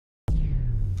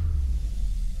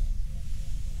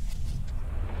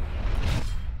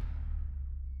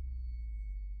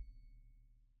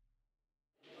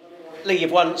Lee,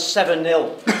 you've won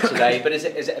 7-0 today, but is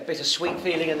it a bittersweet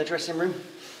feeling in the dressing room?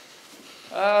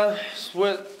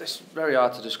 It's very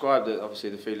hard to describe. Obviously,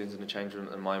 the feelings in the change room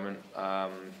at the moment.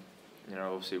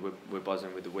 Obviously we're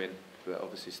buzzing with the win, but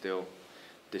obviously still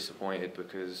disappointed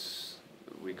because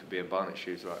we could be in Barnet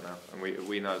shoes right now, and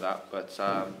we know that. But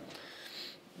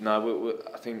no,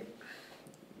 I think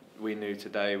we knew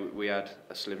today we had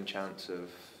a slim chance of,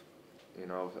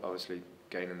 obviously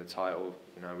gaining the title.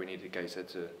 We needed Gateshead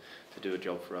to do a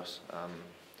job for us.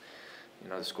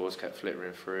 The scores kept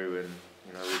flittering through, and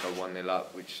we got 1-0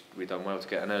 up, which we done well to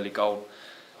get an early goal.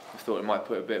 We thought it might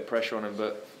put a bit of pressure on them,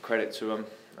 but credit to them.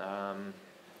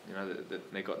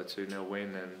 They got the 2-0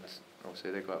 win, and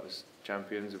obviously they got up as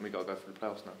champions, and we got to go for the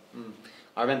playoffs now.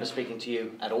 I remember speaking to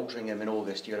you at Altrincham in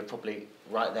August. You had probably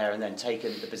right there and then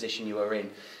taken the position you were in.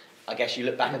 I guess you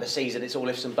look back at the season, it's all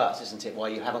ifs and buts, isn't it, why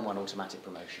you haven't won automatic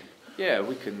promotion? Yeah,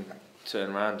 we can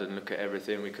turn around and look at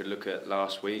everything. We could look at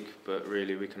last week, but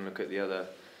really we can look at the other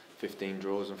 15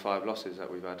 draws and 5 losses that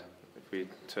we've had. If we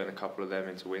turn a couple of them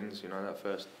into wins, that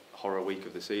first horror week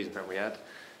of the season that we had,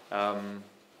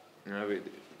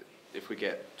 if we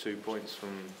get 2 points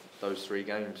from those 3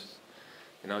 games,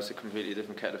 it's a completely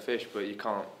different kettle of fish. But you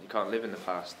can't live in the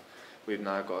past. We've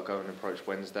now got to go and approach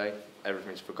Wednesday.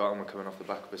 Everything's forgotten. We're coming off the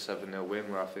back of a 7-0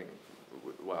 win, where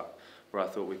I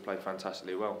thought we played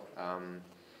fantastically well.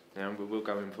 We'll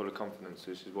go in full of confidence,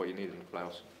 which is what you need in the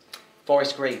playoffs.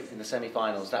 Forest Green in the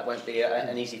semi-finals. That won't be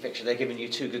an easy fixture. They're giving you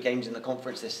 2 good games in the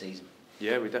conference this season.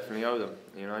 Yeah, we definitely owe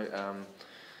them.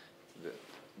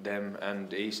 Them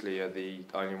and Eastleigh are the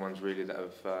only ones really that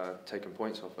have taken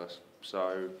points off us.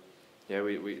 So yeah,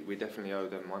 we definitely owe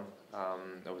them one.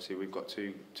 Obviously we've got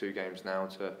two games now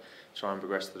to try and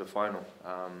progress to the final.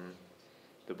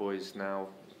 The boys now,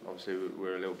 obviously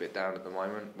we're a little bit down at the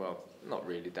moment. Well, not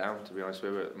really down, to be honest.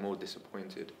 We're more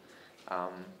disappointed.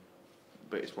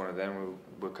 But it's one of them.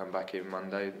 We'll come back in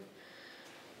Monday.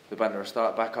 The banter will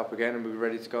start back up again, and we'll be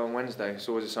ready to go on Wednesday. It's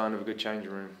always a sign of a good changing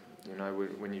room.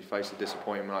 When you face a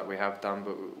disappointment like we have done,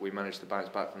 but we managed to bounce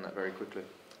back from that very quickly.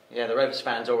 Yeah, the Rovers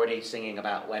fans already singing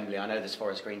about Wembley. I know there's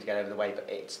Forest Green to get over the way, but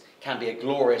it can be a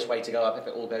glorious way to go up if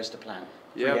it all goes to plan.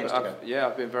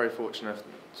 I've been very fortunate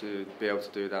to be able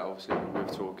to do that. Obviously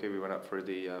with Torquay, we went up through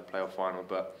the playoff final,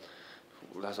 but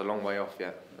that's a long way off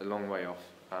yet. A long way off.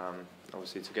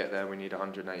 Obviously to get there, we need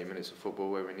 180 minutes of football,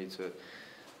 where we need to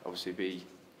obviously be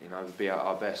at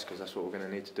our best, because that's what we're going to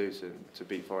need to do to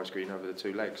beat Forest Green over the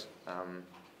 2 legs.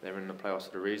 They're in the playoffs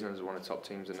for the reason, as one of the top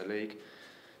teams in the league.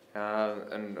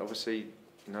 And obviously,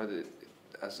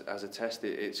 as a test,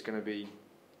 it's going to be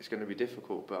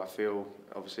difficult. But I feel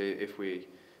obviously if we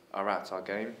are at our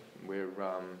game, we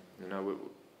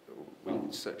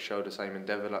show the same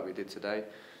endeavour like we did today,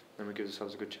 then we give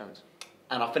ourselves a good chance.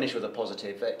 And I'll finish with a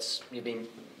positive. We've been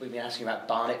asking about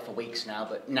Barnet for weeks now,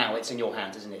 but now it's in your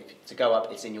hands, isn't it? To go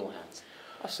up, it's in your hands.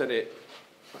 I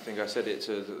think I said it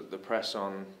to the press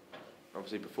on,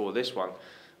 obviously before this one.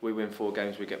 We win 4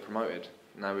 games, we get promoted.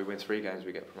 Now we win 3 games,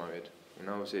 we get promoted.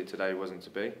 Obviously today wasn't to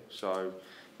be, so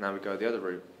now we go the other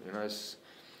route.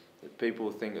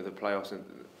 People think of the playoffs, and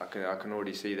I can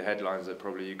already see the headlines that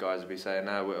probably you guys will be saying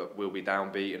now we'll be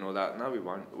downbeat and all that. No, we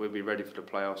won't. We'll be ready for the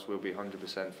playoffs. We'll be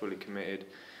 100% fully committed,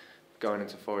 going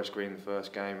into Forest Green the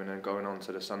first game, and then going on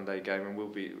to the Sunday game, and we'll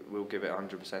give it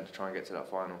 100% to try and get to that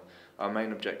final. Our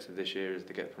main objective this year is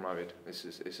to get promoted. It's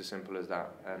as simple as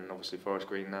that. And obviously Forest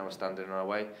Green now are standing in our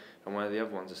way, and one of the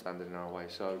other ones are standing in our way.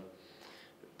 So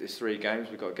there's 3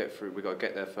 games we've got to get through. We've got to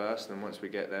get there first, and once we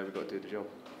get there, we've got to do the job.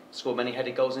 Scored many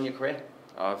headed goals in your career?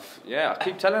 I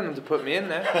keep telling them to put me in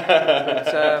there,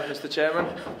 but, Mr. Chairman.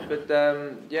 But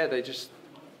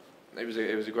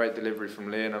it was a great delivery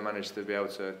from Lee, and I managed to be able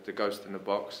to ghost in the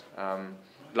box. I'd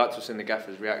like to have seen the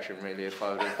gaffer's reaction really if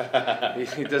I would.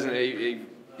 He doesn't. The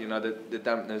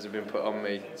dampeners have been put on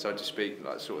me, so to speak,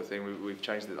 like sort of thing. We've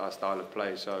changed our style of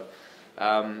play. So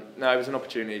no, it was an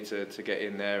opportunity to get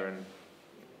in there, and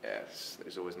yeah,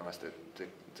 it's always nice to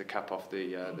cap off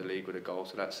the league with a goal.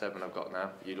 So that's 7 I've got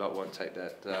now. You lot won't take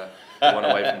that one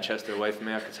away from Chester away from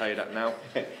me, I can tell you that now.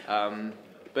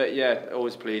 But yeah,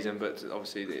 always pleasing. But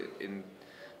obviously,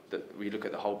 we look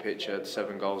at the whole picture.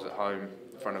 7 goals at home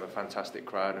in front of a fantastic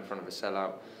crowd, in front of a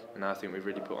sellout, and I think we've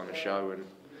really put on a show. And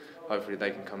hopefully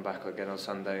they can come back again on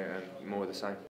Sunday and more of the same.